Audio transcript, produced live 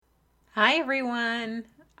Hi, everyone.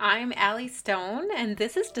 I'm Allie Stone, and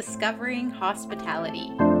this is Discovering Hospitality.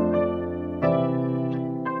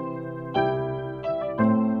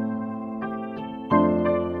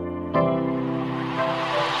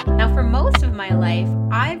 Now, for most of my life,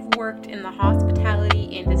 I've worked in the hospitality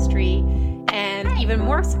industry and even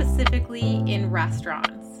more specifically in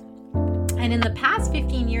restaurants. And in the past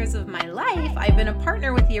 15 years of my life, I've been a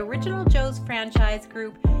partner with the Original Joe's franchise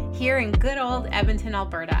group here in good old Edmonton,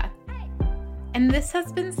 Alberta. And this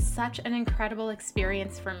has been such an incredible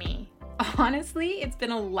experience for me. Honestly, it's been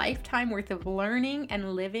a lifetime worth of learning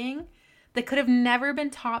and living that could have never been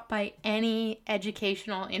taught by any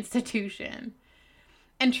educational institution.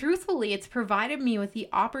 And truthfully, it's provided me with the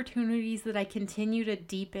opportunities that I continue to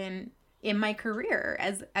deepen in my career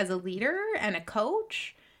as a leader and a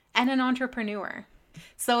coach and an entrepreneur.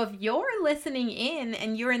 So if you're listening in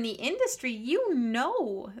and you're in the industry, you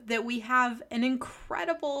know that we have an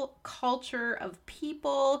incredible culture of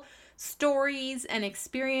people, stories, and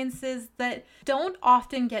experiences that don't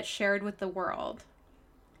often get shared with the world.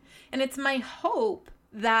 And it's my hope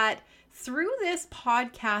that through this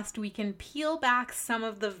podcast, we can peel back some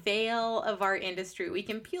of the veil of our industry. We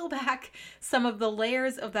can peel back some of the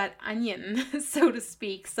layers of that onion, so to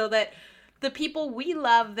speak, so that the people we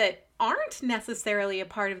love that aren't necessarily a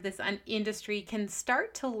part of this industry can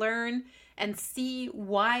start to learn and see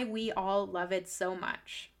why we all love it so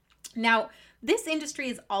much. Now, this industry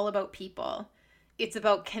is all about people. It's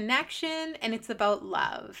about connection and it's about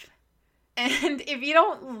love. And if you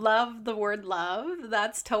don't love the word love,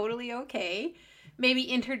 that's totally okay. Maybe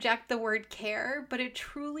interject the word care, but it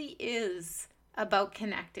truly is about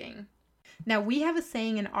connecting. Now, we have a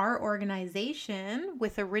saying in our organization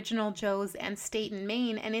with Original Joe's and State and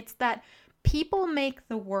Main, and it's that people make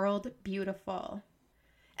the world beautiful.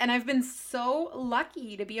 And I've been so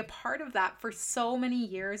lucky to be a part of that for so many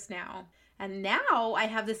years now. And now I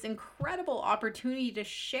have this incredible opportunity to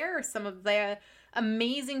share some of the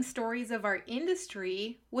amazing stories of our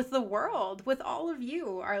industry with the world, with all of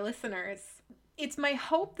you, our listeners. It's my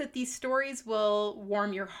hope that these stories will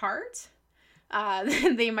warm your heart.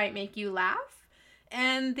 They might make you laugh,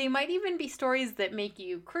 and they might even be stories that make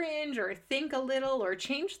you cringe or think a little or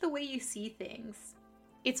change the way you see things.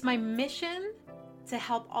 It's my mission to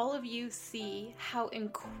help all of you see how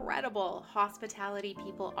incredible hospitality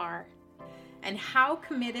people are and how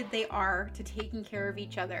committed they are to taking care of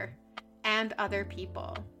each other and other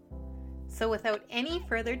people. So without any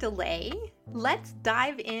further delay, let's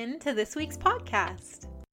dive into this week's podcast.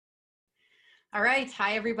 All right.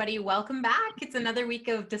 Hi, everybody. Welcome back. It's another week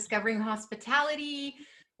of Discovering Hospitality.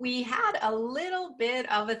 We had a little bit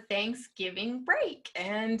of a Thanksgiving break,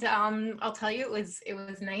 and I'll tell you, it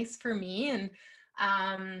was nice for me. And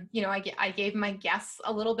I gave my guests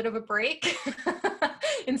a little bit of a break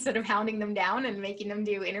instead of hounding them down and making them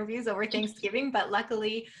do interviews over Thanksgiving. But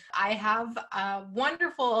luckily, I have a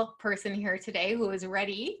wonderful person here today who is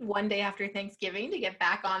ready one day after Thanksgiving to get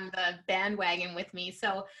back on the bandwagon with me.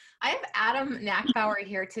 So I have Adam Nackbauer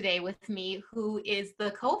here today with me, who is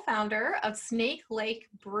the co-founder of Snake Lake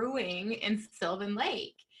Brewing in Sylvan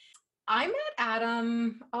Lake. I met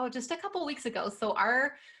Adam, just a couple weeks ago. So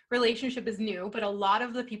our relationship is new, but a lot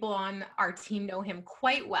of the people on our team know him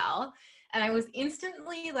quite well. And I was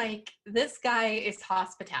instantly like, this guy is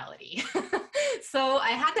hospitality. So I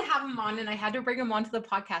had to have him on and I had to bring him onto the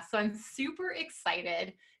podcast. So I'm super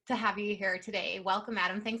excited to have you here today. Welcome,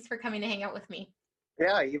 Adam. Thanks for coming to hang out with me.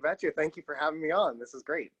 Yeah, you betcha. Thank you for having me on. This is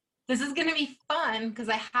great. This is going to be fun because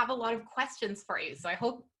I have a lot of questions for you. So I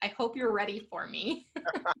hope you're ready for me.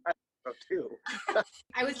 So too.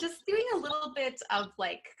 I was just doing a little bit of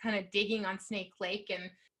kind of digging on Snake Lake, and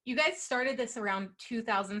you guys started this around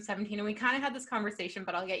 2017, and we kind of had this conversation,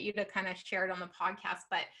 but I'll get you to kind of share it on the podcast.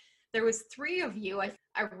 But there was three of you, a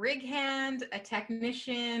rig hand, a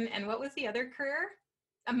technician, and what was the other career?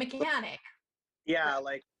 A mechanic. Yeah,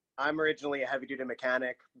 I'm originally a heavy duty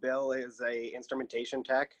mechanic. Bill is a instrumentation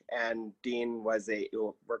tech, and Dean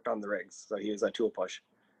worked on the rigs, so he was a tool push.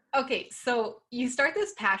 Okay, so you start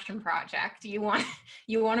this passion project. You want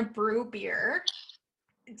to brew beer.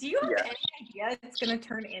 Do you have any idea it's going to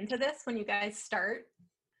turn into this when you guys start?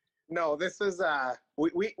 No, this is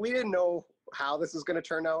we didn't know how this was going to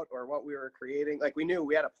turn out or what we were creating. Like, we knew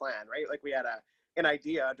we had a plan, right? Like, we had an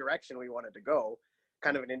idea, a direction we wanted to go,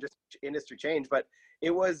 kind of an industry change, but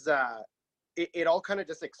it was it all kind of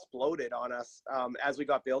just exploded on us as we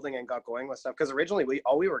got building and got going with stuff. Because originally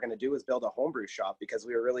all we were going to do was build a homebrew shop because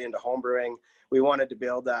we were really into homebrewing. We wanted to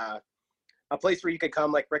build a place where you could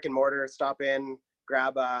come, like brick and mortar, stop in,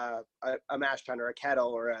 grab a mash tun or a kettle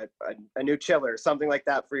or a new chiller, something like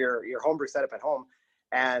that for your homebrew setup at home.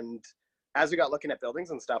 And as we got looking at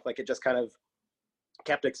buildings and stuff, like it just kind of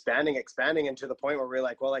kept expanding into the point where we're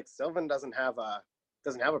like, well, like Sylvan doesn't have a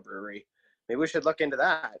brewery. Maybe we should look into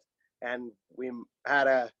that. And we had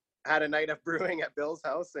a night of brewing at Bill's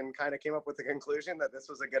house and kind of came up with the conclusion that this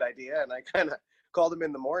was a good idea. And I kind of called him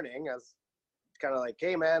in the morning. I was kind of like,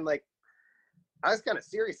 hey man, like I was kind of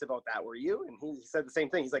serious about that. Were you? And he said the same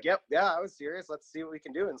thing. He's like, yep, yeah, I was serious. Let's see what we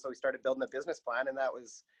can do. And so we started building a business plan. And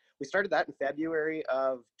we started that in February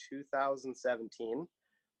of 2017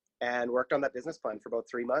 and worked on that business plan for about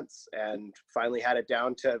 3 months and finally had it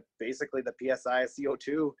down to basically the PSI of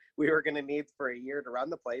CO2 we were going to need for a year to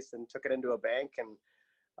run the place, and took it into a bank. And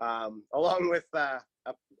along with a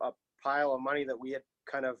pile of money that we had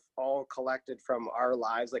kind of all collected from our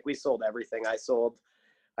lives, like we sold everything. I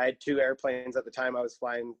had 2 airplanes at the time I was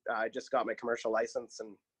flying. I just got my commercial license,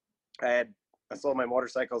 and I sold my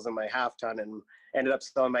motorcycles and my half ton, and ended up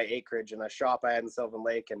selling my acreage and a shop I had in Sylvan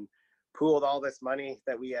Lake, and pooled all this money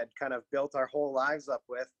that we had kind of built our whole lives up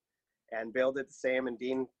with, and Bill did the same, and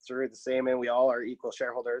Dean threw the same, and we all are equal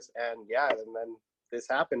shareholders. And yeah, and then this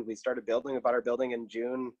happened. We started about our building in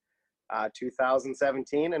June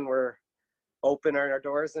 2017, and we're open our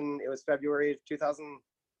doors, and it was February of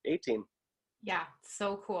 2018. Yeah,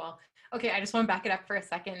 so cool. Okay, I just want to back it up for a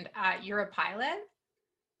second. You're a pilot?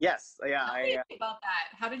 Yes, yeah. Tell me about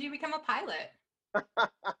that. How did you become a pilot?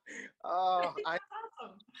 Oh, That's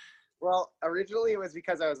awesome. Well, originally it was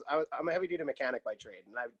because I'm a heavy duty mechanic by trade,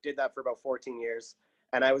 and I did that for about 14 years.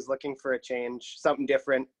 And I was looking for a change, something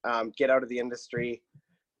different, get out of the industry,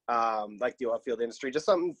 like the oil field industry, just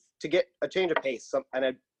something to get a change of pace.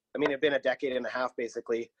 It'd been a decade and a half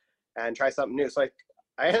basically, and try something new. So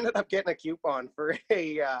I ended up getting a coupon for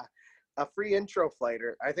a free intro flight,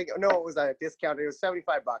 or it was a discount. It was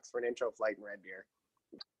 $75 for an intro flight in Red Deer.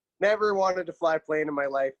 Never wanted to fly a plane in my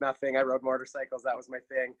life, nothing. I rode motorcycles, that was my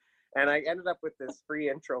thing. And I ended up with this free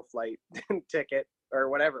intro flight ticket, or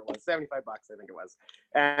whatever it was, $75, I think it was.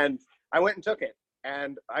 And I went and took it.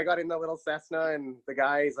 And I got in the little Cessna, and the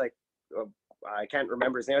guy's like, I can't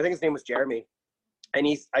remember his name. I think his name was Jeremy. And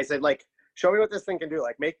I said, like, show me what this thing can do.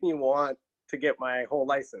 Like, make me want to get my whole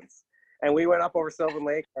license. And we went up over Sylvan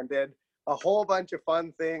Lake and did a whole bunch of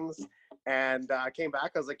fun things. And came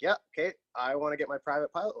back. I was like, yeah, okay, I want to get my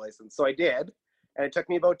private pilot license. So I did. And it took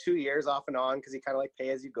me about 2 years off and on, because you kind of like pay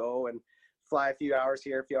as you go and fly a few hours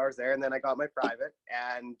here, a few hours there. And then I got my private.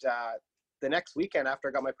 And the next weekend after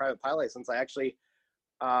I got my private pilot license, I actually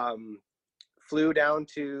flew down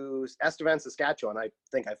to Estevan, Saskatchewan. I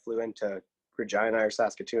think I flew into Regina or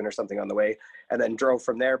Saskatoon or something on the way, and then drove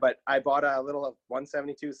from there. But I bought a little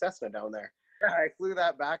 172 Cessna down there. I flew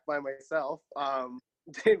that back by myself,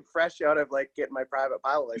 fresh out of like getting my private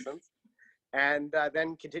pilot license. And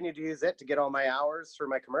then continued to use it to get all my hours for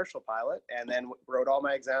my commercial pilot, and then wrote all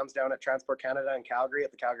my exams down at Transport Canada in Calgary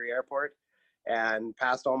at the Calgary airport, and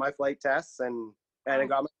passed all my flight tests, and I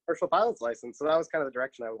got my commercial pilot's license. So that was kind of the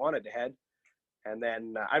direction I wanted to head. And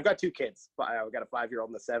then I've got 2 kids. I've got a 5-year-old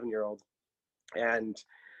and a 7-year-old, and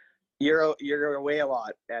you're away a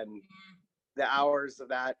lot, and the hours of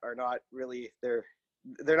that are not really, they're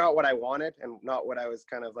not what I wanted, and not what I was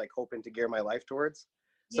kind of like hoping to gear my life towards.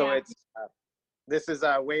 So yeah. It's this is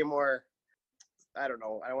a way more, I don't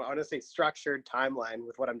know, I want to say structured timeline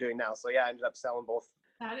with what I'm doing now. So yeah, I ended up selling both.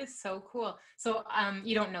 That is so cool. So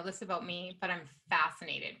you don't know this about me, but I'm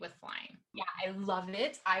fascinated with flying. Yeah, I love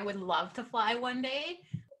it. I would love to fly one day.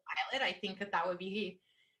 Pilot, I think that would be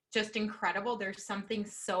just incredible. There's something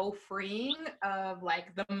so freeing of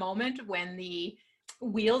like the moment when the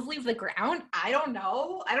wheels leave the ground. I don't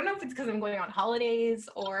know if it's because I'm going on holidays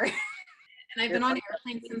or... And I've been on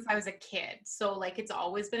airplanes since I was a kid. So like, it's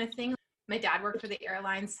always been a thing. My dad worked for the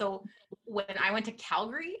airline. So when I went to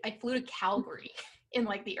Calgary, I flew to Calgary in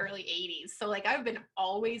like the early 80s. So like, I've been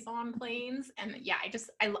always on planes, and yeah,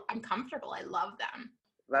 I'm comfortable. I love them.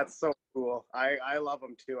 That's so cool. I love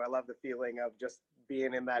them too. I love the feeling of just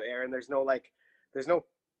being in that air, and there's no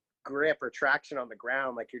grip or traction on the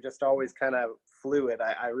ground. Like, you're just always kind of fluid.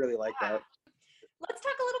 I really like that. Let's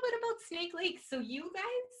talk a little bit about Snake Lake. So you guys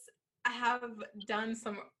have done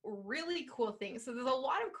some really cool things. So there's a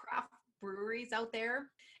lot of craft breweries out there,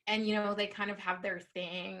 and they kind of have their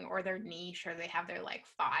thing or their niche, or they have their like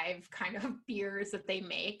 5 kind of beers that they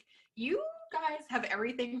make. You guys have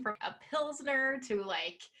everything from a Pilsner to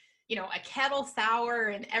like a kettle sour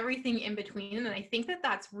and everything in between, and I think that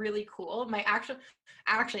that's really cool. My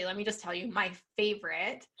actually let me just tell you, my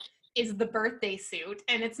favorite is the birthday suit.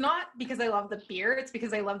 And it's not because I love the beer, it's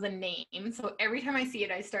because I love the name. So every time I see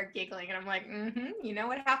it, I start giggling, and I'm like, you know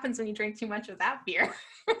what happens when you drink too much of that beer?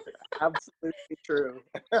 Absolutely true.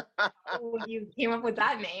 You came up with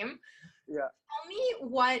that name. Yeah. Tell me,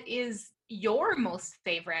 what is your most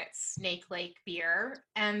favorite Snake Lake beer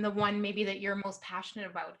and the one maybe that you're most passionate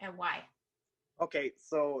about, and why? Okay,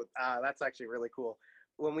 so that's actually really cool.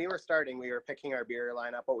 When we were starting, we were picking our beer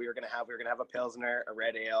lineup, what we were going to have. We were going to have a Pilsner, a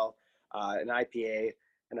Red Ale, an IPA.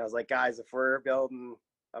 And I was like, guys, if we're building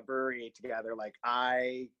a brewery together, like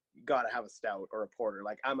I got to have a stout or a porter.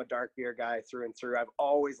 Like I'm a dark beer guy through and through. I've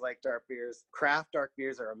always liked dark beers. Craft dark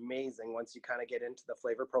beers are amazing once you kind of get into the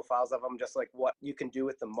flavor profiles of them, just like what you can do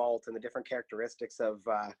with the malt and the different characteristics of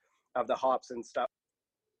the hops and stuff.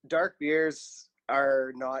 Dark beers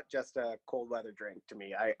are not just a cold weather drink to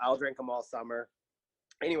me. I'll drink them all summer.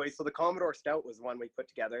 Anyway, so the Commodore Stout was one we put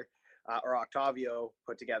together, or Octavio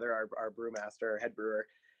put together, our brewmaster, our head brewer.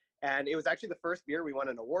 And it was actually the first beer we won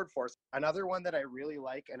an award for. Another one that I really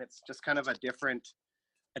like, and it's just kind of a different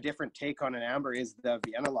take on an amber, is the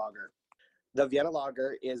Vienna Lager. The Vienna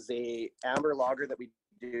Lager is a amber lager that we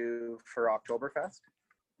do for Oktoberfest.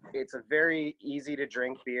 It's a very easy to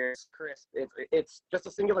drink beer. It's crisp. It's just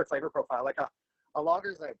a singular flavor profile. Like a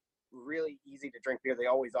lager is a really easy to drink beer. They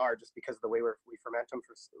always are, just because of the way we ferment them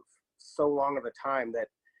for so long of a time that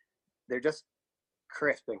they're just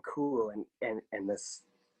crisp and cool and this,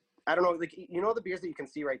 I don't know, like, you know, the beers that you can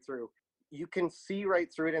see right through. You can see right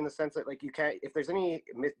through it in the sense that, like, you can't, if there's any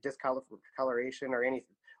discoloration or any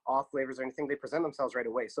off flavors or anything, they present themselves right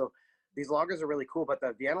away. So these lagers are really cool, but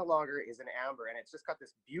the Vienna lager is an amber, and it's just got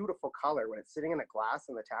this beautiful color when it's sitting in a glass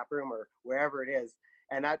in the tap room or wherever it is.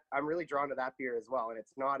 And that, I'm really drawn to that beer as well. And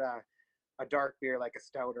it's not a dark beer like a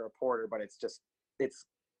stout or a porter, but it's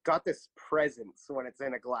got this presence when it's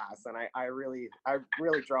in a glass. And I'm really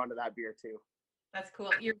drawn to that beer too. That's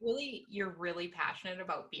cool. You're really passionate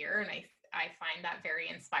about beer, and I find that very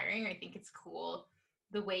inspiring. I think it's cool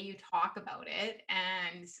the way you talk about it,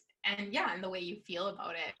 and yeah, and the way you feel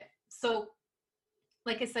about it. So,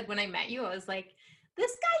 like I said, when I met you, I was like,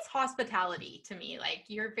 this guy's hospitality to me. Like,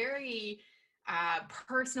 you're very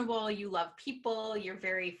personable, you love people, you're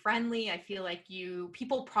very friendly. I feel like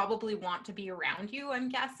people probably want to be around you, I'm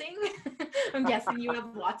guessing. I'm guessing you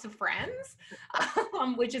have lots of friends,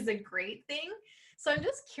 which is a great thing. So I'm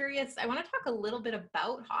just curious, I want to talk a little bit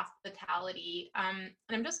about hospitality, and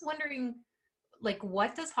I'm just wondering, like,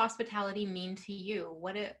 what does hospitality mean to you?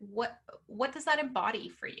 What does that embody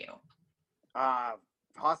for you?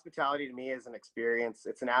 Hospitality to me is an experience.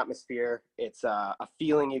 It's an atmosphere. It's a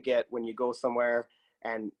feeling you get when you go somewhere,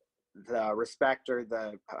 and the respect or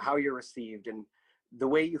how you're received and the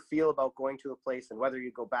way you feel about going to a place and whether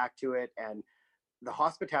you go back to it. And the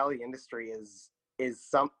hospitality industry is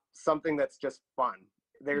something that's just fun.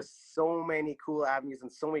 There's so many cool avenues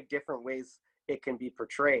and so many different ways it can be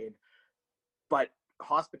portrayed, but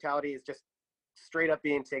hospitality is just straight up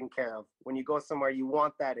being taken care of. When you go somewhere, you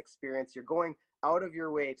want that experience. You're going out of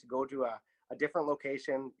your way to go to a different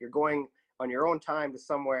location. You're going on your own time to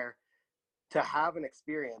somewhere to have an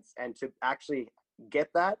experience and to actually get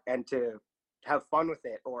that and to have fun with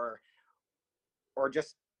it, or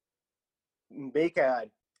just make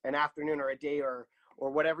an afternoon or a day or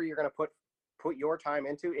whatever you're going to put your time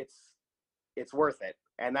into. It's worth it.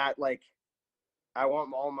 And that, like, I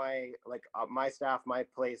want all my, like, my staff, my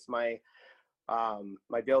place, my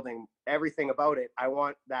building, everything about it. I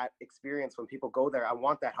want that experience when people go there. I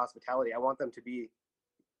want that hospitality. I want them to be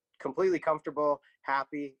completely comfortable,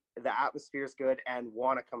 happy, the atmosphere is good, and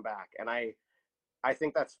want to come back. And I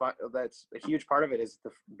think that's fun. That's a huge part of it, is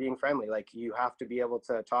being friendly. Like, you have to be able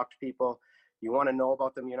to talk to people. You want to know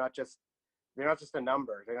about them. They're not just a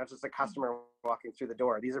number. They're not just a customer walking through the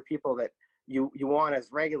door. These are people that you want as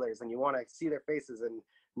regulars, and you want to see their faces and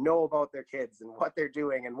know about their kids and what they're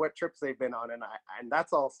doing and what trips they've been on. And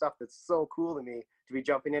that's all stuff that's so cool to me, to be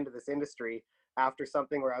jumping into this industry after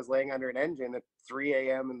something where I was laying under an engine at 3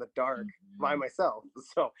 a.m. in the dark by myself.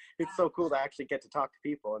 So it's so cool to actually get to talk to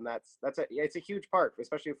people. And it's a huge part,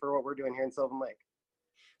 especially for what we're doing here in Sylvan Lake.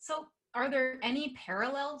 So are there any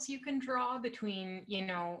parallels you can draw between,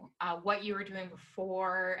 what you were doing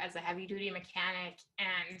before as a heavy duty mechanic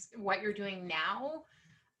and what you're doing now?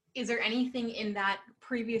 Is there anything in that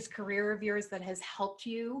previous career of yours that has helped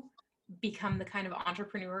you become the kind of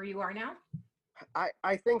entrepreneur you are now?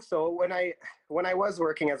 I think so. When I was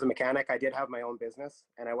working as a mechanic, I did have my own business,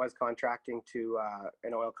 and I was contracting to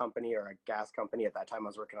an oil company or a gas company. At that time, I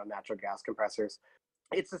was working on natural gas compressors.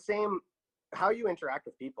 It's the same. How you interact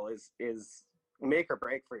with people is make or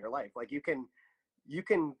break for your life. Like, you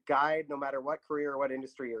can guide, no matter what career or what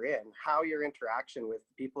industry you're in, how your interaction with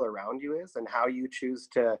people around you is, and how you choose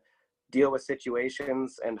to deal with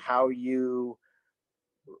situations, and how you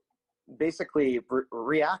basically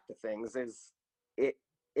react to things.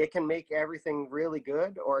 it can make everything really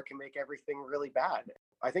good or it can make everything really bad.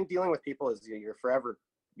 I think dealing with people is you're forever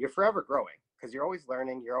growing because you're always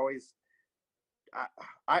learning. You're always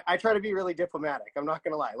I try to be really diplomatic. I'm not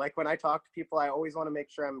going to lie. Like when I talk to people, I always want to make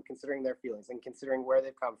sure I'm considering their feelings and considering where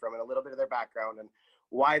they've come from and a little bit of their background and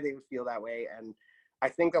why they would feel that way. And I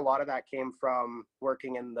think a lot of that came from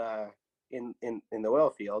working in the oil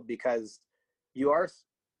field, because you are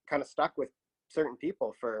kind of stuck with certain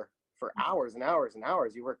people for hours and hours and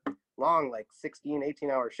hours. You work long, like 16,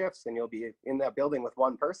 18-hour shifts, and you'll be in that building with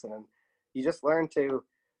one person. And you just learn to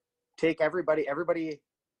take everybody's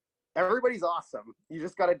awesome. You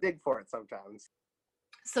just got to dig for it sometimes.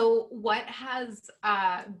 So what has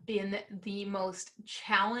been the most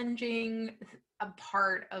challenging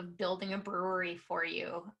part of building a brewery for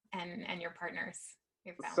you and your partners,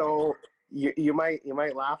 your family? So you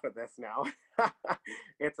might laugh at this now.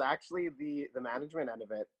 It's actually the management end of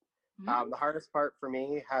it. The hardest part for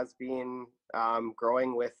me has been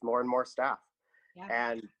growing with more and more staff. Yeah.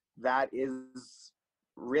 And that is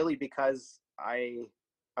really because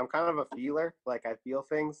I'm kind of a feeler. Like I feel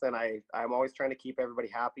things, and I'm always trying to keep everybody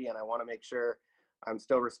happy, and I want to make sure I'm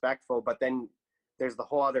still respectful. But then there's the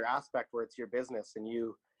whole other aspect where it's your business and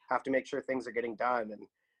you have to make sure things are getting done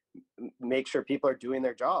and make sure people are doing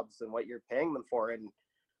their jobs and what you're paying them for. And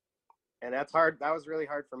that's hard. That was really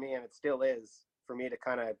hard for me, and it still is for me to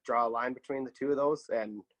kind of draw a line between the two of those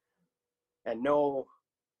and know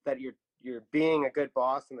that you're being a good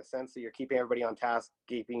boss in the sense that you're keeping everybody on task,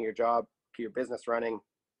 keeping your business running,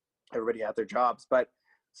 everybody at their jobs, but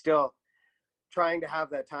still trying to have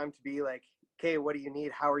that time to be like, okay, what do you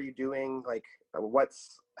need? How are you doing? Like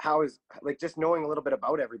just knowing a little bit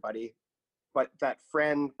about everybody. But that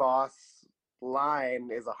friend boss line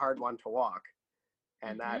is a hard one to walk.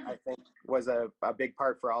 And that I think was a big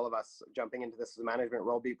part for all of us jumping into this management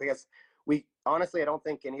role, because we honestly, I don't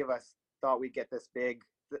think any of us thought we'd get this big,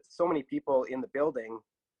 so many people in the building.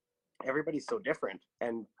 Everybody's so different.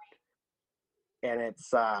 And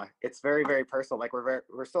it's very, very personal. Like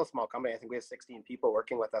we're still a small company. I think we have 16 people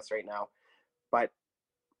working with us right now, but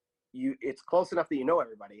it's close enough that you know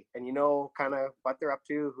everybody and you know kind of what they're up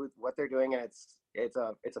to, what they're doing, and it's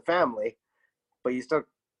a family, but you still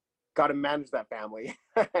got to manage that family.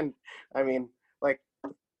 And I mean, like,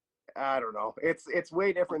 I don't know, it's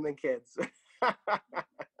way different than kids.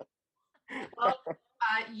 Well,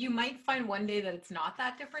 you might find one day that it's not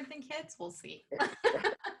that different than kids. We'll see.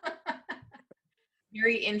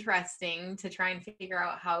 Very interesting to try and figure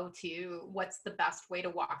out what's the best way to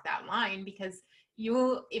walk that line, because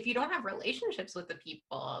if you don't have relationships with the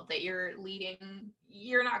people that you're leading,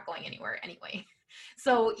 you're not going anywhere anyway.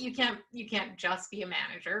 So you can't just be a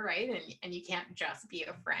manager, right? And you can't just be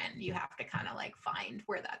a friend. You have to kind of like find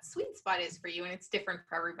where that sweet spot is for you, and it's different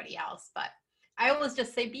for everybody else. But I always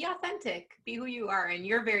just say, be authentic, be who you are, and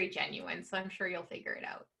you're very genuine, so I'm sure you'll figure it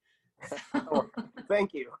out. Oh,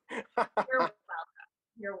 thank you.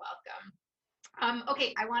 You're welcome.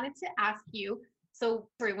 Okay, I wanted to ask you, so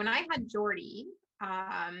sorry, when I had Jordy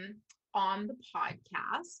on the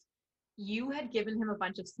podcast, you had given him a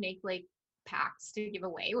bunch of Snake Lake packs to give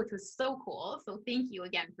away, which was so cool. So thank you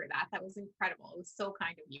again for that. That was incredible. It was so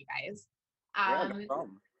kind of you guys. Yeah, no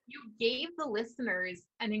problem. You gave the listeners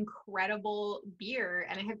an incredible beer,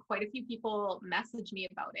 and I had quite a few people message me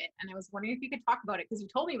about it. And I was wondering if you could talk about it, because you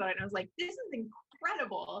told me about it, and I was like, this is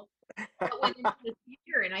incredible. What went into this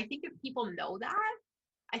beer? And I think if people know that,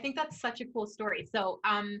 I think that's such a cool story. So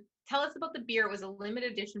tell us about the beer. It was a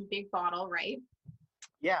limited edition, big bottle, right?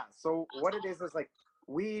 Yeah. So what it is like,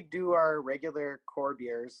 we do our regular core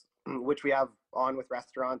beers, which we have on with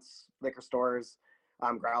restaurants, liquor stores,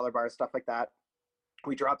 growler bars, stuff like that.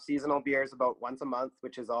 We drop seasonal beers about once a month,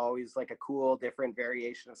 which is always like a cool, different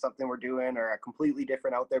variation of something we're doing, or a completely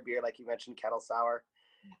different out there beer, like you mentioned, kettle sour.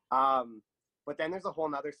 But then there's a whole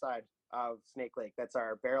nother side of Snake Lake. That's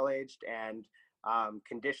our barrel aged and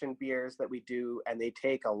conditioned beers that we do, and they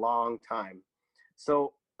take a long time.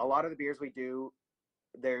 So a lot of the beers we do,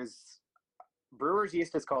 there's brewer's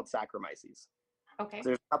yeast is called Saccharomyces. Okay. So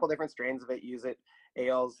there's a couple different strains of it. Use it,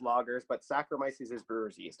 ales, lagers, but Saccharomyces is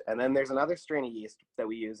brewer's yeast. And then there's another strain of yeast that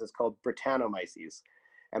we use. It's called Brettanomyces.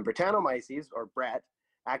 And Brettanomyces, or Brett,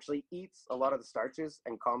 actually eats a lot of the starches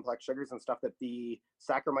and complex sugars and stuff that the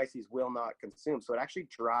Saccharomyces will not consume. So it actually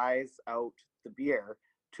dries out the beer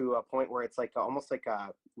to a point where it's like almost like a,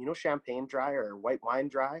 champagne dry or white wine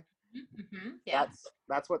dry. Mm-hmm. Yeah.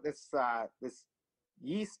 That's what this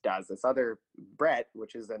yeast does. This other Brett,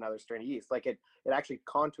 which is another strain of yeast, like it actually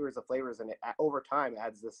contours the flavors, and it over time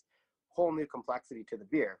adds this whole new complexity to the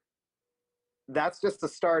beer. that's just the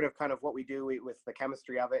start of kind of what we do with the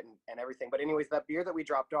chemistry of it and everything. But anyways, that beer that we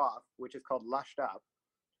dropped off, which is called Lushed Up,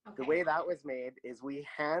 the way that was made is we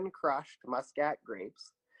hand crushed Muscat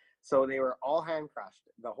grapes. So they were all hand crushed,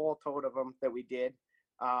 the whole tote of them that we did.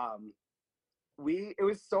 It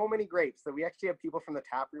was so many grapes that we actually have people from the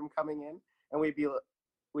tap room coming in, and we'd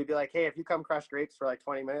be like, hey, if you come crush grapes for like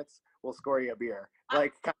 20 minutes, we'll score you a beer.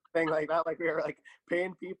 Like kind of thing like that. Like we were like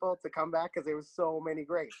paying people to come back because there was so many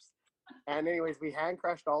grapes. And anyways, we hand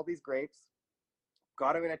crushed all these grapes,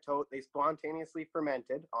 got them in a tote. They spontaneously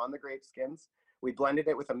fermented on the grape skins. We blended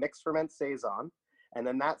it with a mixed ferment saison, and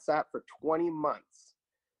then that sat for 20 months.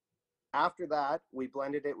 After that, we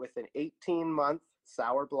blended it with an 18-month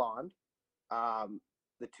sour blonde.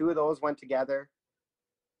 The two of those went together,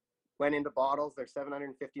 went into bottles. They're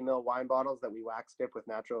 750 ml wine bottles that we wax dip with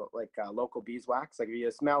natural, like local beeswax. Like if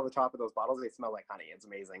you smell the top of those bottles, they smell like honey. It's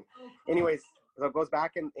amazing. Oh, cool. Anyways, so it goes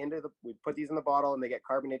back we put these in the bottle and they get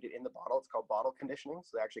carbonated in the bottle. It's called bottle conditioning.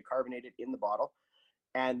 So they're actually carbonated in the bottle.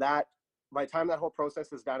 And that, by the time that whole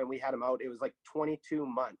process is done and we had them out, it was like 22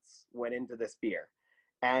 months went into this beer.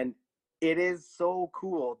 And it is so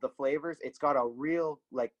cool. The flavors, it's got a real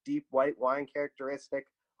like deep white wine characteristic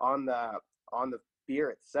on the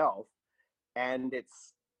beer itself. And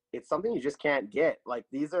it's something you just can't get. Like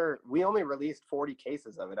we only released 40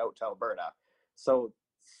 cases of it out to Alberta. So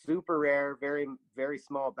super rare, very, very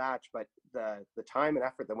small batch, but the time and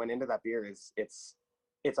effort that went into that beer it's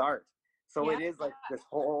art. So it is like this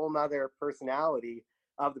whole nother personality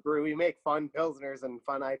of the brewery. We make fun Pilsners and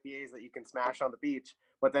fun IPAs that you can smash on the beach,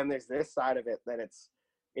 but then there's this side of it that it's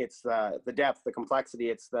the depth, the complexity,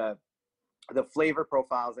 it's the flavor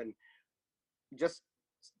profiles, and just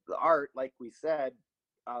the art, like we said,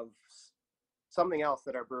 of something else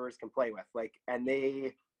that our brewers can play with. Like, and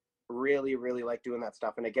they really, really like doing that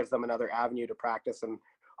stuff, and it gives them another avenue to practice and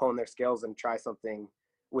hone their skills and try something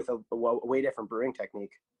with a way different brewing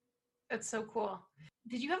technique. That's so cool.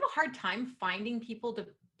 Did you have a hard time finding people to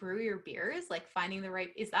brew your beers? Like finding the right,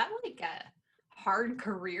 is that like a hard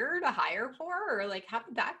career to hire for, or like how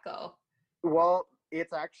did that go? Well,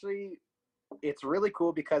 it's really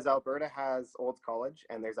cool because Alberta has Olds College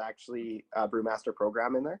and there's actually a brewmaster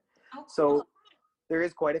program in there. Oh, cool. So there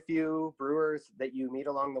is quite a few brewers that you meet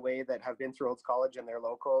along the way that have been through Olds College and they're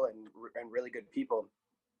local and really good people.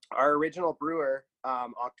 Our original brewer,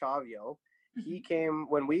 Octavio, he came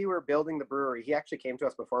when we were building the brewery. He actually came to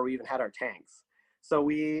us before we even had our tanks. So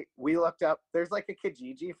we looked up, there's like a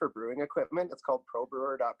Kijiji for brewing equipment. It's called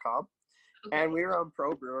probrewer.com. Okay. And we were on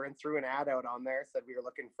ProBrewer and threw an ad out on there, said we were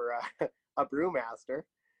looking for a brewmaster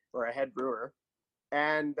or a head brewer.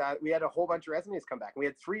 And we had a whole bunch of resumes come back. We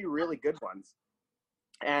had 3 really good ones.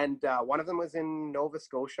 And one of them was in Nova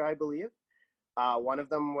Scotia, I believe. One of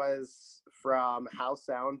them was from House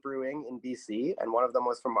Sound Brewing in BC, and one of them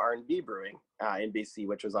was from R&B Brewing in BC,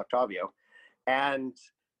 which was Octavio. And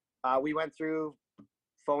we went through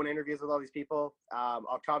phone interviews with all these people.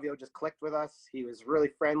 Octavio just clicked with us. He was really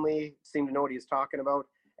friendly, seemed to know what he was talking about,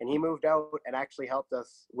 and he moved out and actually helped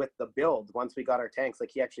us with the build once we got our tanks.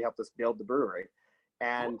 Like, he actually helped us build the brewery.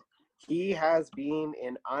 And he has been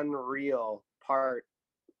an unreal part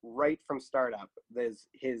right from startup. There's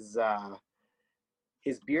his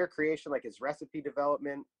beer creation, like his recipe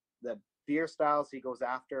development, the beer styles he goes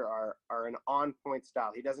after are an on-point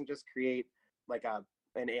style. He doesn't just create like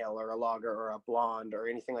an ale or a lager or a blonde or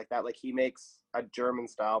anything like that. Like, he makes a German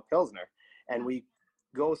style Pilsner. And we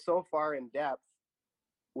go so far in depth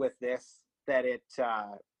with this that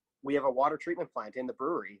we have a water treatment plant in the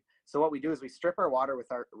brewery. So what we do is we strip our water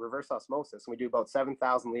with our reverse osmosis, and we do about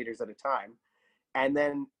 7,000 liters at a time. And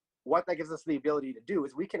then what that gives us the ability to do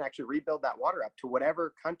is we can actually rebuild that water up to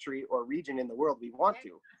whatever country or region in the world we want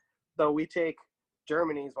to. So we take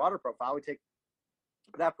Germany's water profile, we take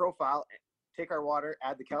that profile, take our water,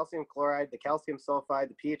 add the calcium chloride, the calcium sulfide,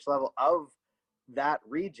 the pH level of that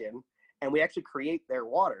region, and we actually create their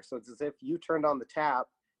water. So it's as if you turned on the tap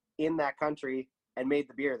in that country and made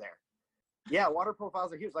the beer there. Yeah, water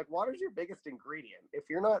profiles are huge. Like, water is your biggest ingredient. If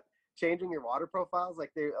you're not changing your water profiles,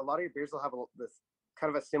 like a lot of your beers will have this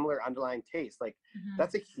kind of a similar underlying taste. Like,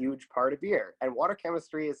 that's a huge part of beer. And water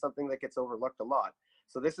chemistry is something that gets overlooked a lot.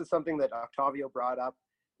 So this is something that Octavio brought up.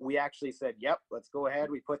 We actually said, yep, let's go ahead.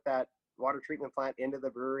 We put that water treatment plant into the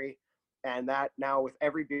brewery. And that now, with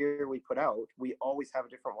every beer we put out, we always have a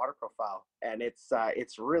different water profile. And it's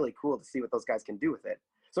really cool to see what those guys can do with it.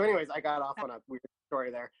 So anyways, I got off on a weird story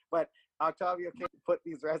there. But Octavio put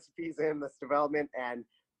these recipes in this development, and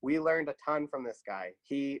we learned a ton from this guy.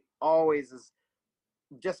 He always is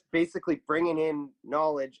just basically bringing in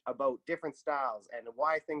knowledge about different styles and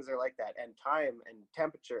why things are like that, and time and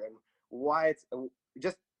temperature and why it's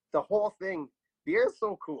just the whole thing. Beer is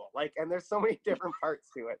so cool. Like, and there's so many different parts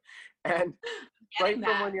to it. And right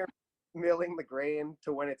from when you're milling the grain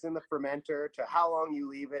to when it's in the fermenter to how long you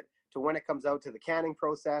leave it to when it comes out to the canning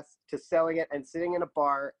process to selling it and sitting in a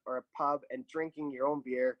bar or a pub and drinking your own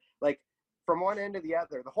beer, like from one end to the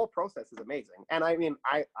other, the whole process is amazing. And I mean,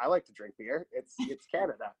 I like to drink beer. It's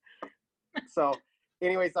Canada. So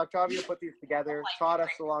anyways, Octavio put these together, taught us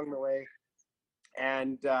along the way.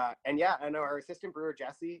 And yeah, I know our assistant brewer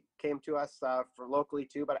Jesse came to us for locally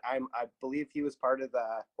too, but I believe he was part of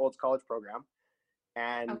the Olds College program.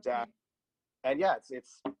 And and yeah,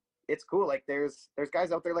 it's cool. Like there's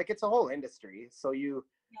guys out there, like it's a whole industry. So you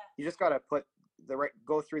just got to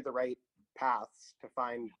go through the right paths to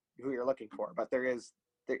find who you're looking for. But there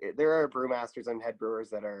are brewmasters and head brewers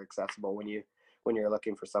that are accessible when you're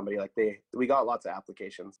looking for somebody. Like we got lots of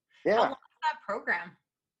applications. Yeah. How long is that program?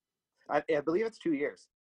 I believe it's 2 years.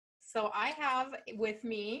 So I have with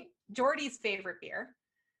me Jordy's favorite beer,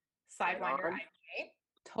 Sidewinder IPA.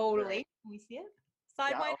 Totally. Can we see it?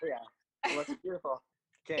 Sidewinder. Yeah. It looks beautiful.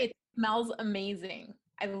 Okay. It smells amazing.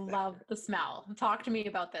 I love the smell. Talk to me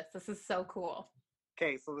about this. This is so cool.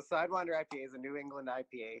 Okay, so the Sidewinder IPA is a New England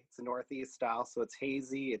IPA. It's a Northeast style, so it's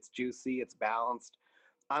hazy, it's juicy, it's balanced.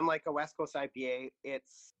 Unlike a West Coast IPA,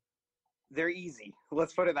 they're easy.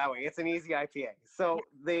 Let's put it that way. It's an easy IPA. So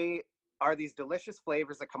they are these delicious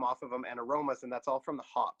flavors that come off of them and aromas, and that's all from the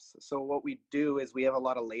hops. So what we do is we have a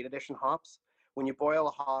lot of late edition hops. When you boil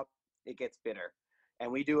a hop, it gets bitter.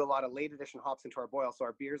 And we do a lot of late edition hops into our boil, so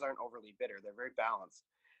our beers aren't overly bitter. They're very balanced.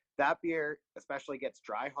 That beer especially gets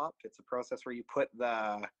dry hopped. It's a process where you put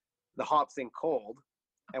the hops in cold.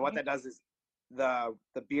 And what that does is the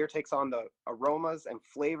beer takes on the aromas and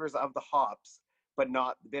flavors of the hops, but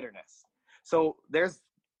not the bitterness. So there's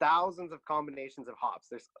thousands of combinations of hops.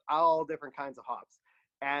 There's all different kinds of hops.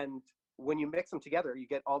 And when you mix them together, you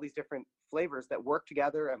get all these different flavors that work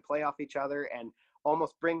together and play off each other and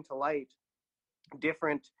almost bring to light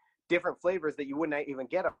different flavors that you wouldn't even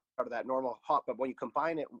get out of that normal hop. But when you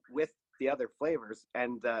combine it with the other flavors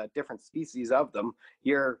and the different species of them,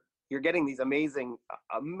 you're getting these amazing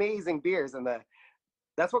beers. And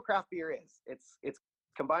that's what craft beer is. It's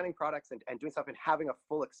combining products and doing stuff and having a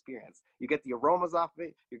full experience. You get the aromas off of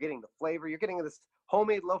it, you're getting the flavor, you're getting this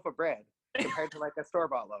homemade loaf of bread compared to like a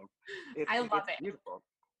store-bought loaf. I love it. Beautiful.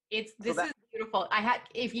 This is beautiful.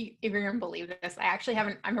 If you're gonna believe this, I actually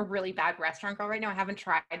haven't. I'm a really bad restaurant girl right now. I haven't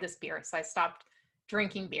tried this beer, so I stopped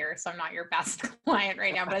drinking beer. So I'm not your best client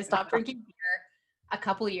right now, but I stopped drinking beer a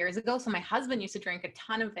couple of years ago. So my husband used to drink a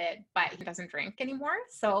ton of it, but he doesn't drink anymore.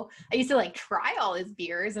 So I used to like try all his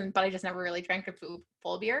beers, but I just never really drank a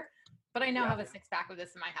full beer. But I now have a 6-pack of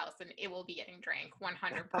this in my house, and it will be getting drank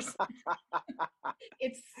 100%.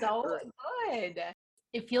 It's so good.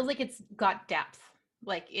 It feels like it's got depth.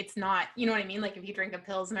 Like it's not, you know what I mean? Like if you drink a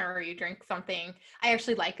Pilsner or you drink something, I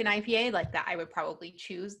actually like an IPA like that. I would probably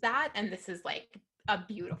choose that. And this is like a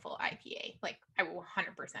beautiful IPA. Like I will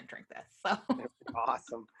 100% drink this. So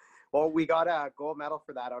awesome. Well, we got a gold medal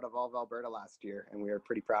for that out of all of Alberta last year. And we were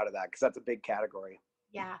pretty proud of that because that's a big category.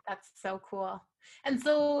 Yeah, that's so cool. And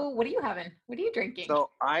so what are you having? What are you drinking? So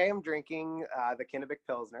I am drinking the Kinnevik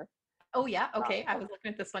Pilsner. Oh yeah. Okay. I was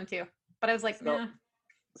looking at this one too, but I was like, nah.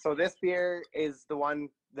 So this beer is the one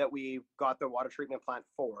that we got the water treatment plant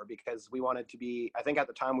for because we wanted to be, I think at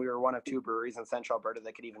the time we were one of 2 breweries in Central Alberta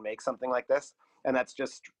that could even make something like this. And that's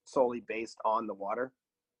just solely based on the water.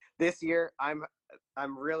 This year, I'm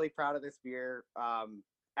really proud of this beer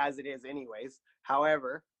as it is anyways.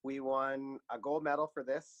 However, we won a gold medal for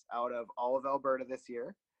this out of all of Alberta this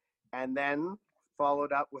year. And then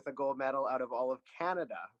followed up with a gold medal out of all of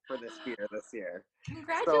Canada for this beer this year.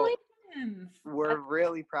 Congratulations. So we're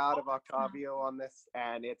really proud of Octavio on this,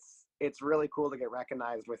 and it's really cool to get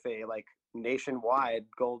recognized with a like nationwide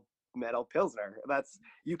gold medal Pilsner.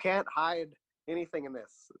 You can't hide anything in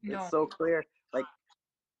this. No. It's so clear. Like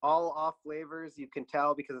all off flavors, you can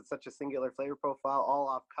tell because it's such a singular flavor profile. All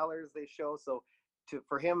off colors they show. So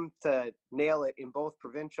for him to nail it in both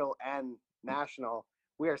provincial and national,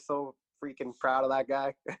 we are so freaking proud of that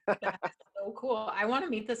guy. That's so cool. I want to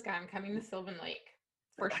meet this guy. I'm coming to Sylvan Lake.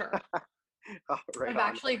 For sure. I've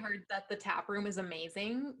actually heard that the tap room is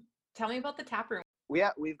amazing. Tell me about the tap room.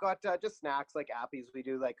 We've got just snacks like appies. We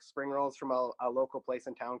do like spring rolls from a local place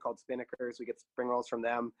in town called Spinnakers. We get spring rolls from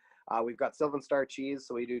them. We've got Sylvan Star cheese,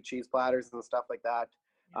 so we do cheese platters and stuff like that.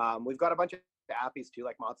 We've got a bunch of appies too,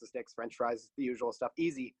 like matzo sticks, French fries, the usual stuff.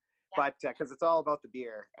 Easy, but because it's all about the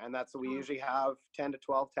beer, and that's what we usually have 10 to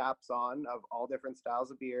 12 taps on of all different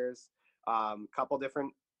styles of beers. Couple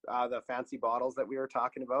different the fancy bottles that we were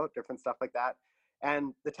talking about, different stuff like that.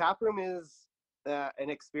 And the tap room is an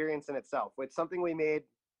experience in itself. It's something we made.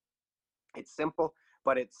 It's simple,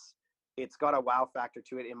 but it's got a wow factor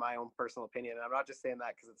to it, in my own personal opinion. And I'm not just saying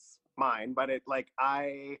that because it's mine, but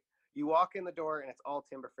you walk in the door and it's all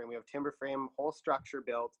timber frame. We have timber frame, whole structure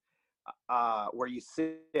built where you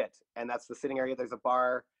sit, and that's the sitting area. There's a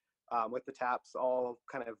bar with the taps all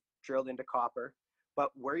kind of drilled into copper.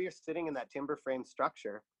 But where you're sitting in that timber frame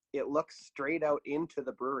structure, it looks straight out into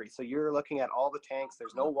the brewery. So you're looking at all the tanks.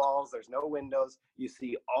 There's no walls, there's no windows. You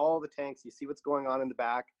see all the tanks, you see what's going on in the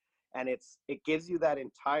back. And it gives you that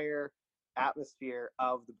entire atmosphere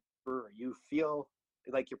of the brewery. You feel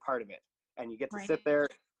like you're part of it, and you get to sit there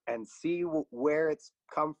and see where it's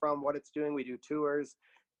come from, what it's doing. We do tours,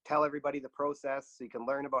 tell everybody the process so you can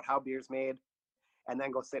learn about how beer's made, and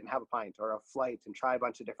then go sit and have a pint or a flight and try a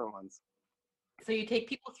bunch of different ones. So you take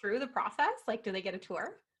people through the process? Like, do they get a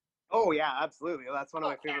tour? Oh yeah, absolutely. That's one of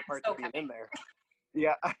my favorite parts of being in there.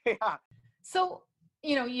 Yeah. Yeah. So,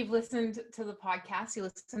 you've listened to the podcast, you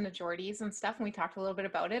listen to Geordie's and stuff, and we talked a little bit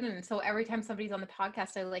about it. And so every time somebody's on the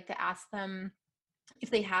podcast, I like to ask them if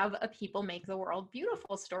they have a people make the world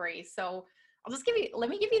beautiful story. So let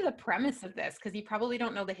me give you the premise of this, because you probably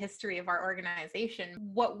don't know the history of our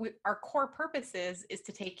organization. Our core purpose is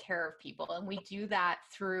to take care of people. And we do that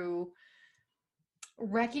through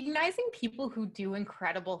recognizing people who do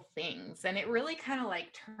incredible things. And it really kind of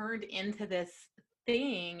like turned into this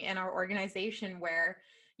thing in our organization where,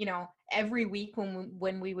 every week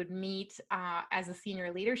when we would meet as a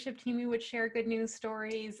senior leadership team, we would share good news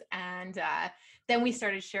stories. And then we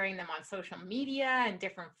started sharing them on social media and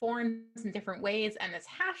different forums in different ways. And this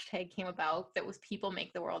hashtag came about that was People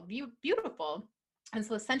Make the World Beautiful. And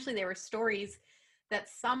so essentially they were stories that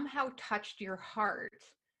somehow touched your heart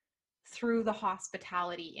through the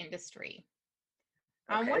hospitality industry.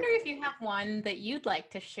 Okay. I'm wondering if you have one that you'd like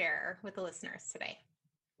to share with the listeners today.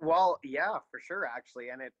 Well, yeah, for sure, actually.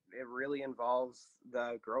 And it really involves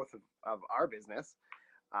the growth of our business.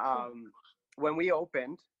 When we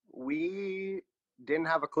opened, we didn't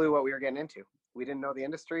have a clue what we were getting into. We didn't know the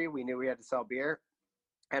industry. We knew we had to sell beer.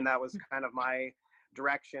 And that was kind of my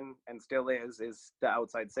direction, and still is the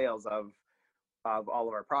outside sales of all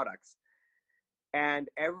of our products. And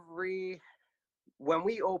when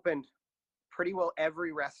we opened, pretty well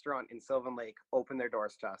every restaurant in Sylvan Lake opened their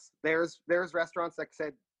doors to us. There's restaurants that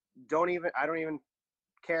said, I don't even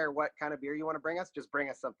care what kind of beer you want to bring us, just bring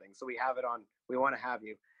us something. So we have it on, we want to have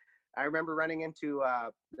you. I remember running into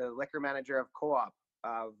the liquor manager of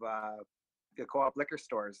the Co-op liquor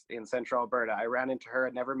stores in Central Alberta. I ran into her,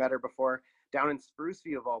 I'd never met her before, down in Spruce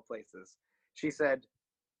View of all places. She said,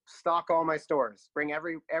 stock all my stores, bring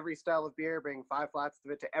every style of beer, bring 5 flats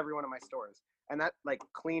of it to every one of my stores. And that like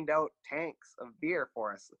cleaned out tanks of beer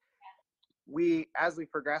for us. As we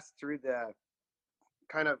progressed through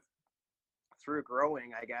through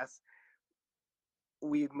growing, I guess,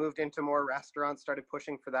 we moved into more restaurants, started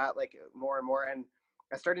pushing for that like more and more. And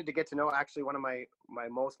I started to get to know, actually one of my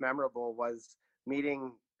most memorable was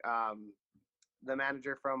meeting the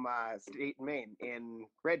manager from State and Main in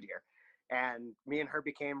Red Deer. And me and her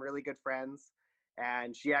became really good friends.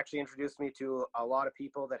 And she actually introduced me to a lot of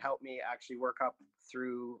people that helped me actually work up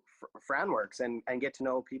through FranWorks and get to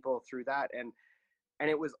know people through that. And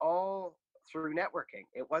it was all through networking.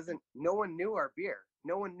 No one knew our beer.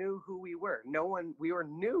 No one knew who we were. We were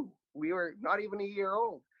new. We were not even a year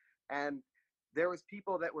old. And there was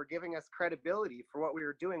people that were giving us credibility for what we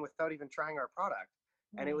were doing without even trying our product.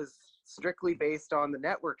 And it was strictly based on the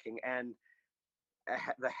networking and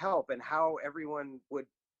the help, and how everyone would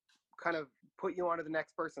kind of put you onto the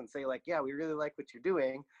next person, say like, yeah, we really like what you're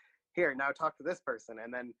doing. Here, now talk to this person.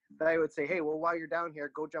 And then I would say, hey, well, while you're down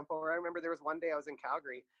here, go jump over. I remember there was one day I was in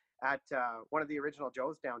Calgary at one of the original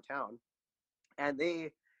Joe's downtown, and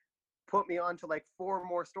they put me on to like 4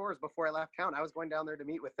 more stores before I left town. I was going down there to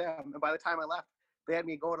meet with them. And by the time I left, they had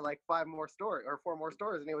me go to like 5 more stores or 4 more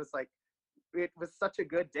stores. And it was such a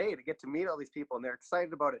good day to get to meet all these people, and they're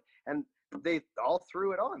excited about it. And they all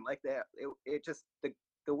threw it on like that. It just,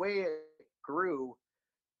 the way it grew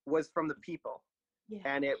was from the people. Yeah.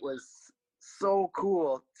 And it was so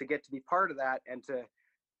cool to get to be part of that, and to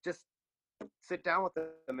just sit down with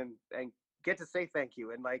them and get to say thank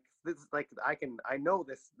you. And like, this is like, I know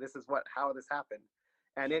this is how this happened.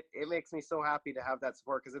 And it makes me so happy to have that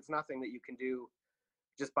support, because it's nothing that you can do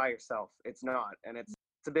just by yourself. It's not. And it's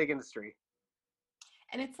a big industry.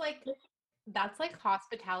 And it's like, that's like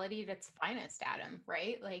hospitality at its finest, Adam,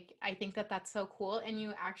 right? Like, I think that that's so cool. And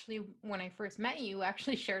you actually, when I first met you, you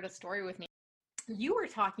actually shared a story with me you were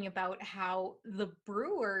talking about how the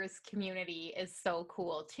brewers community is so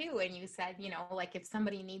cool too. And you said, like if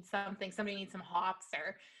somebody needs something, somebody needs some hops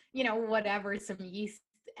or, whatever, some yeast.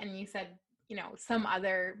 And you said, some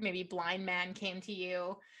other maybe blind man came to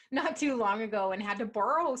you not too long ago and had to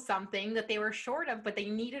borrow something that they were short of, but they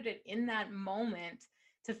needed it in that moment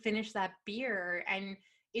to finish that beer. And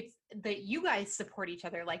it's that you guys support each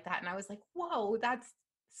other like that. And I was like, whoa, that's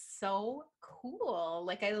so cool.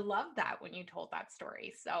 Like I love that when you told that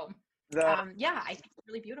story. So yeah, I think it's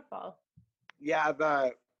really beautiful. Yeah,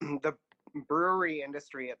 the brewery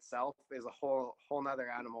industry itself is a whole nother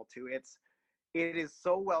animal too. It is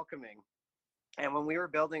so welcoming. And when we were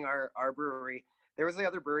building our brewery, there was the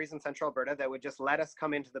other breweries in Central Alberta that would just let us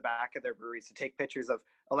come into the back of their breweries to take pictures of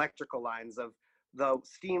electrical lines, of the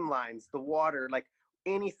steam lines, the water, like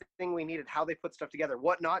anything we needed, how they put stuff together,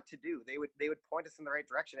 what not to do. They would point us in the right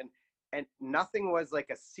direction, and nothing was like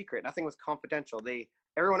a secret, nothing was confidential.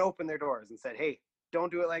 Everyone opened their doors and said, hey,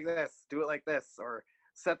 don't do it like this, do it like this, or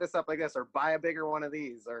set this up like this, or buy a bigger one of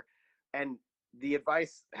these, and the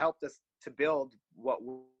advice helped us to build what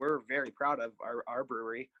we're very proud of, our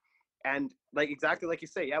brewery. And like exactly like you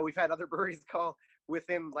say, yeah, we've had other breweries call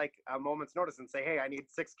within like a moment's notice and say, hey, I need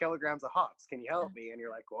 6 kilograms of hops, can you help me? And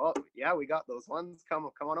you're like, well, yeah, we got those ones, come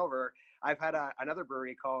on over. I've had another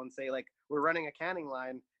brewery call and say, like, we're running a canning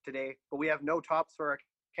line today, but we have no tops for our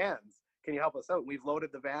cans, can you help us out? We've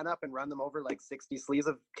loaded the van up and run them over like 60 sleeves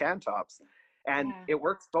of can tops. And it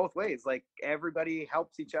works both ways. Like everybody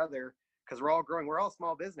helps each other because we're all growing, we're all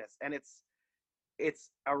small business, and it's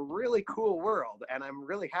a really cool world. And I'm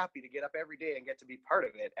really happy to get up every day and get to be part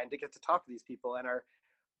of it and to get to talk to these people. And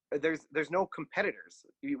there's no competitors.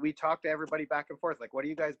 We talk to everybody back and forth. Like, what are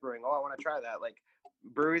you guys brewing? Oh, I want to try that. Like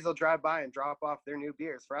breweries will drive by and drop off their new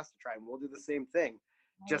beers for us to try, and we'll do the same thing,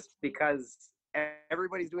 just because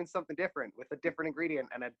everybody's doing something different with a different ingredient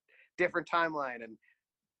and a different timeline. And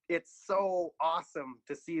it's so awesome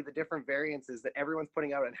to see the different variances that everyone's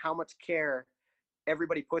putting out and how much care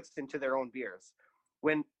everybody puts into their own beers.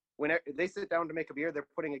 When they sit down to make a beer, they're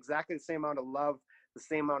putting exactly the same amount of love, the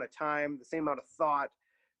same amount of time, the same amount of thought,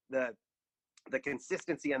 the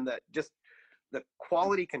consistency, and the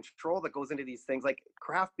quality control that goes into these things. Like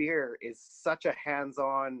craft beer is such a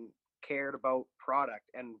hands-on, cared about product,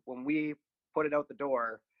 and when we put it out the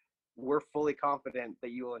door, we're fully confident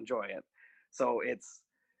that you will enjoy it. So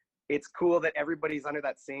it's cool that everybody's under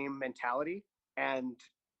that same mentality, and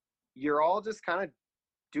you're all just kind of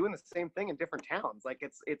doing the same thing in different towns. Like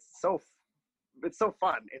it's so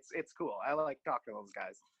fun. It's cool. I like talking to those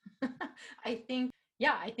guys. I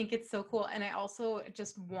think it's so cool. And I also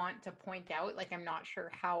just want to point out, like, I'm not sure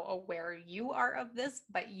how aware you are of this,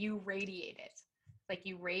 but you radiate it. Like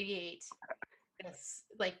you radiate this,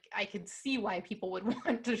 like I could see why people would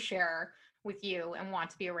want to share with you and want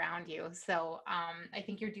to be around you. So I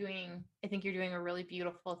think you're doing a really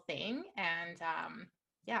beautiful thing. And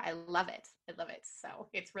yeah, I love it. So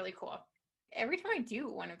it's really cool. Every time I do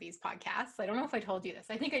one of these podcasts, I don't know if I told you this,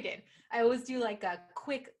 I think I did. I always do like a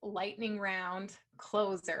quick lightning round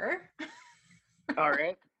closer. All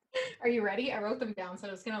right. Are you ready? I wrote them down, so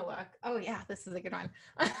I was gonna look. Oh yeah, this is a good one.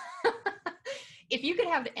 If you could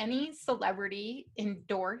have any celebrity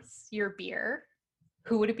endorse your beer,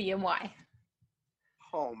 who would it be and why?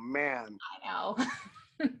 Oh man. I know.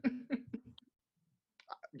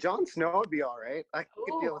 Jon Snow would be all right. I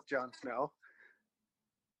could deal with Jon Snow.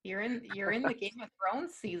 You're in the Game of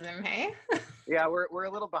Thrones season, hey? Yeah, we're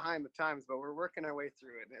a little behind the times, but we're working our way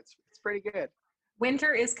through it. It's pretty good.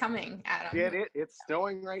 Winter is coming, Adam. It's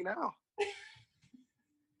snowing right now.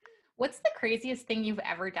 What's the craziest thing you've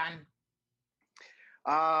ever done?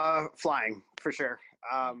 Flying, for sure.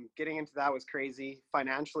 Getting into that was crazy.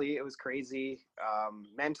 Financially, it was crazy.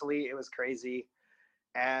 Mentally, it was crazy.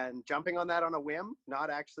 And jumping on that on a whim, not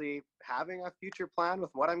actually having a future plan with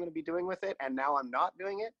what I'm going to be doing with it, and now I'm not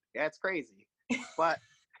doing it. Yeah, it's crazy. But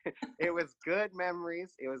it was good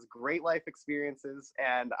memories. It was great life experiences,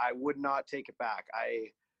 and I would not take it back.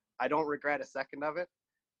 I don't regret a second of it.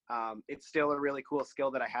 It's still a really cool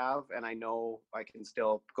skill that I have, and I know I can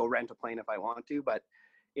still go rent a plane if I want to, but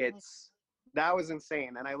that was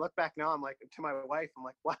insane. And I look back now, I'm like, to my wife, I'm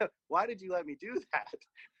like, why did you let me do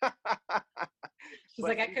that? She's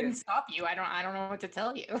like, I couldn't stop you. I don't know what to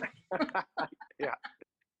tell you. Yeah.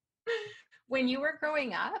 When you were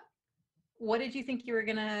growing up, what did you think you were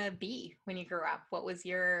gonna be when you grew up? What was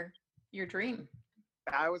your dream?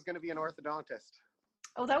 I was gonna be an orthodontist.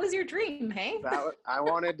 Oh, that was your dream, hey? I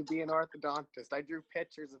wanted to be an orthodontist. I drew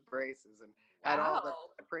pictures of braces and had all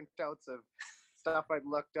the printouts of stuff I'd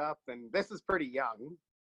looked up, and this is pretty young.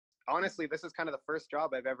 Honestly, this is kind of the first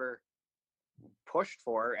job I've ever pushed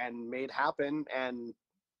for and made happen, and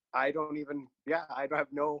I don't have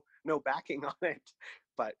no backing on it.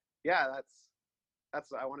 But yeah,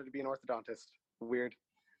 that's I wanted to be an orthodontist. Weird.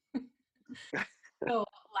 So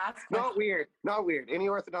last question. Not weird. Any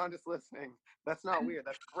orthodontist listening, that's not weird.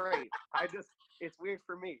 That's great. It's weird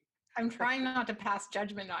for me. I'm trying not to pass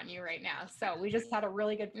judgment on you right now. So we just had a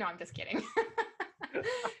really good, no, I'm just kidding.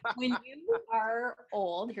 When you are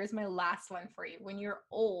old, here's my last one for you. When you're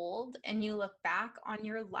old and you look back on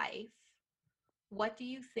your life, what do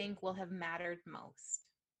you think will have mattered most?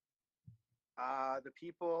 The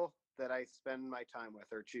people that I spend my time with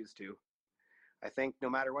or choose to. I think no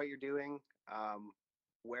matter what you're doing,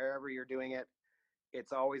 wherever you're doing it,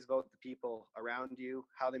 it's always about the people around you,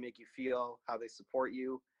 how they make you feel, how they support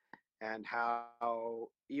you, and how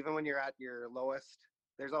even when you're at your lowest,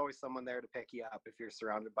 there's always someone there to pick you up if you're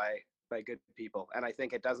surrounded by good people. And I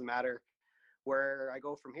think it doesn't matter where I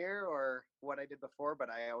go from here or what I did before, but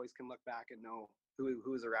I always can look back and know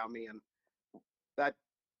who's around me, and that's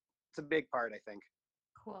a big part, I think.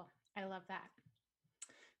 Cool. I love that.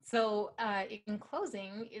 So in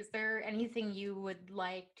closing, is there anything you would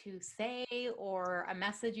like to say or a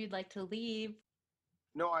message you'd like to leave?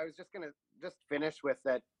 No, I was just going to finish with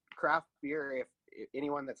that craft beer. If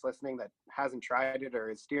anyone that's listening that hasn't tried it or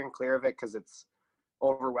is steering clear of it because it's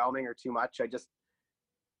overwhelming or too much, I just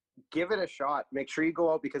give it a shot. Make sure you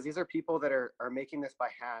go out, because these are people that are making this by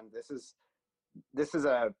hand. This is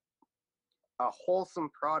a wholesome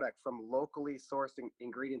product from locally sourced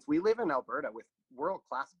ingredients. We live in Alberta with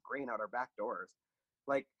world-class grain out our back doors.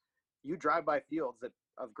 Like, you drive by fields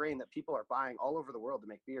of grain that people are buying all over the world to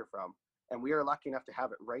make beer from, and we are lucky enough to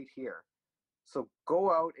have it right here. So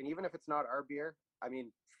go out, and even if it's not our beer, I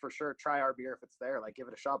mean, for sure, try our beer if it's there, like, give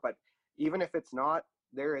it a shot. But even if it's not,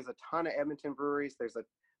 there is a ton of Edmonton breweries. There's a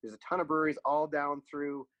ton of breweries all down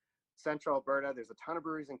through central Alberta. There's a ton of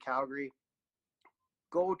breweries in Calgary.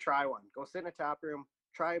 Go try one. Go sit in a tap room,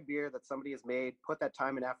 try a beer that somebody has made, put that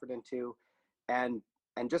time and effort into, and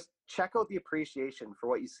just check out the appreciation for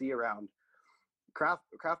what you see around. Craft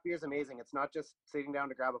beer is amazing. It's not just sitting down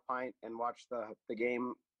to grab a pint and watch the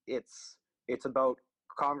game. It's about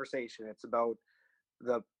conversation. It's about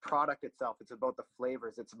the product itself. It's about the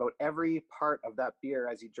flavors. It's about every part of that beer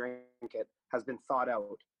as you drink it has been thought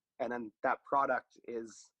out. And then that product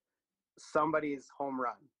is somebody's home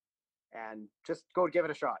run. And just go give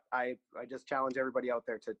it a shot. I just challenge everybody out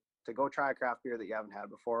there to go try a craft beer that you haven't had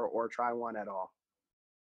before, or try one at all.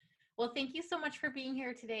 Well, thank you so much for being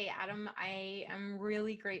here today, Adam. I am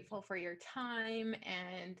really grateful for your time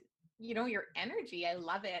and, your energy. I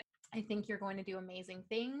love it. I think you're going to do amazing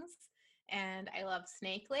things. And I love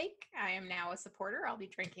Snake Lake. I am now a supporter. I'll be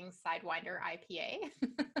drinking Sidewinder IPA.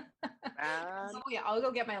 So yeah, I'll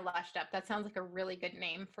go get my Lushed Up. That sounds like a really good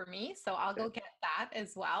name for me. So I'll go get that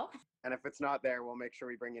as well. And if it's not there, we'll make sure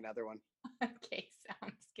we bring you another one. Okay,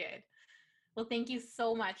 sounds good. Well, thank you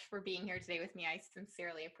so much for being here today with me. I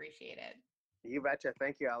sincerely appreciate it. You betcha.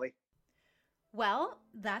 Thank you, Ali. Well,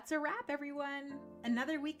 that's a wrap, everyone.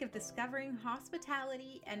 Another week of discovering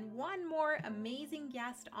hospitality and one more amazing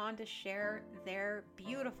guest on to share their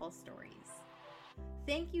beautiful stories.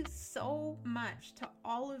 Thank you so much to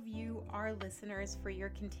all of you, our listeners, for your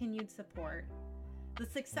continued support. The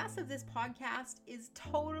success of this podcast is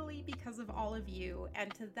totally because of all of you,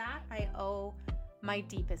 and to that I owe my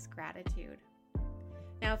deepest gratitude.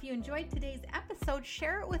 Now, if you enjoyed today's episode,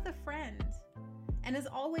 share it with a friend. And as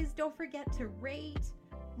always, don't forget to rate,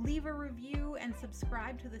 leave a review, and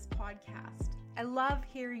subscribe to this podcast. I love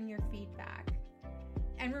hearing your feedback.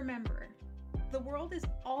 And remember, the world is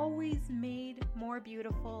always made more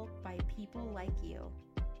beautiful by people like you.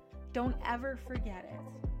 Don't ever forget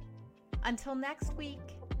it. Until next week,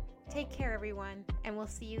 take care, everyone, and we'll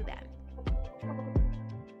see you then.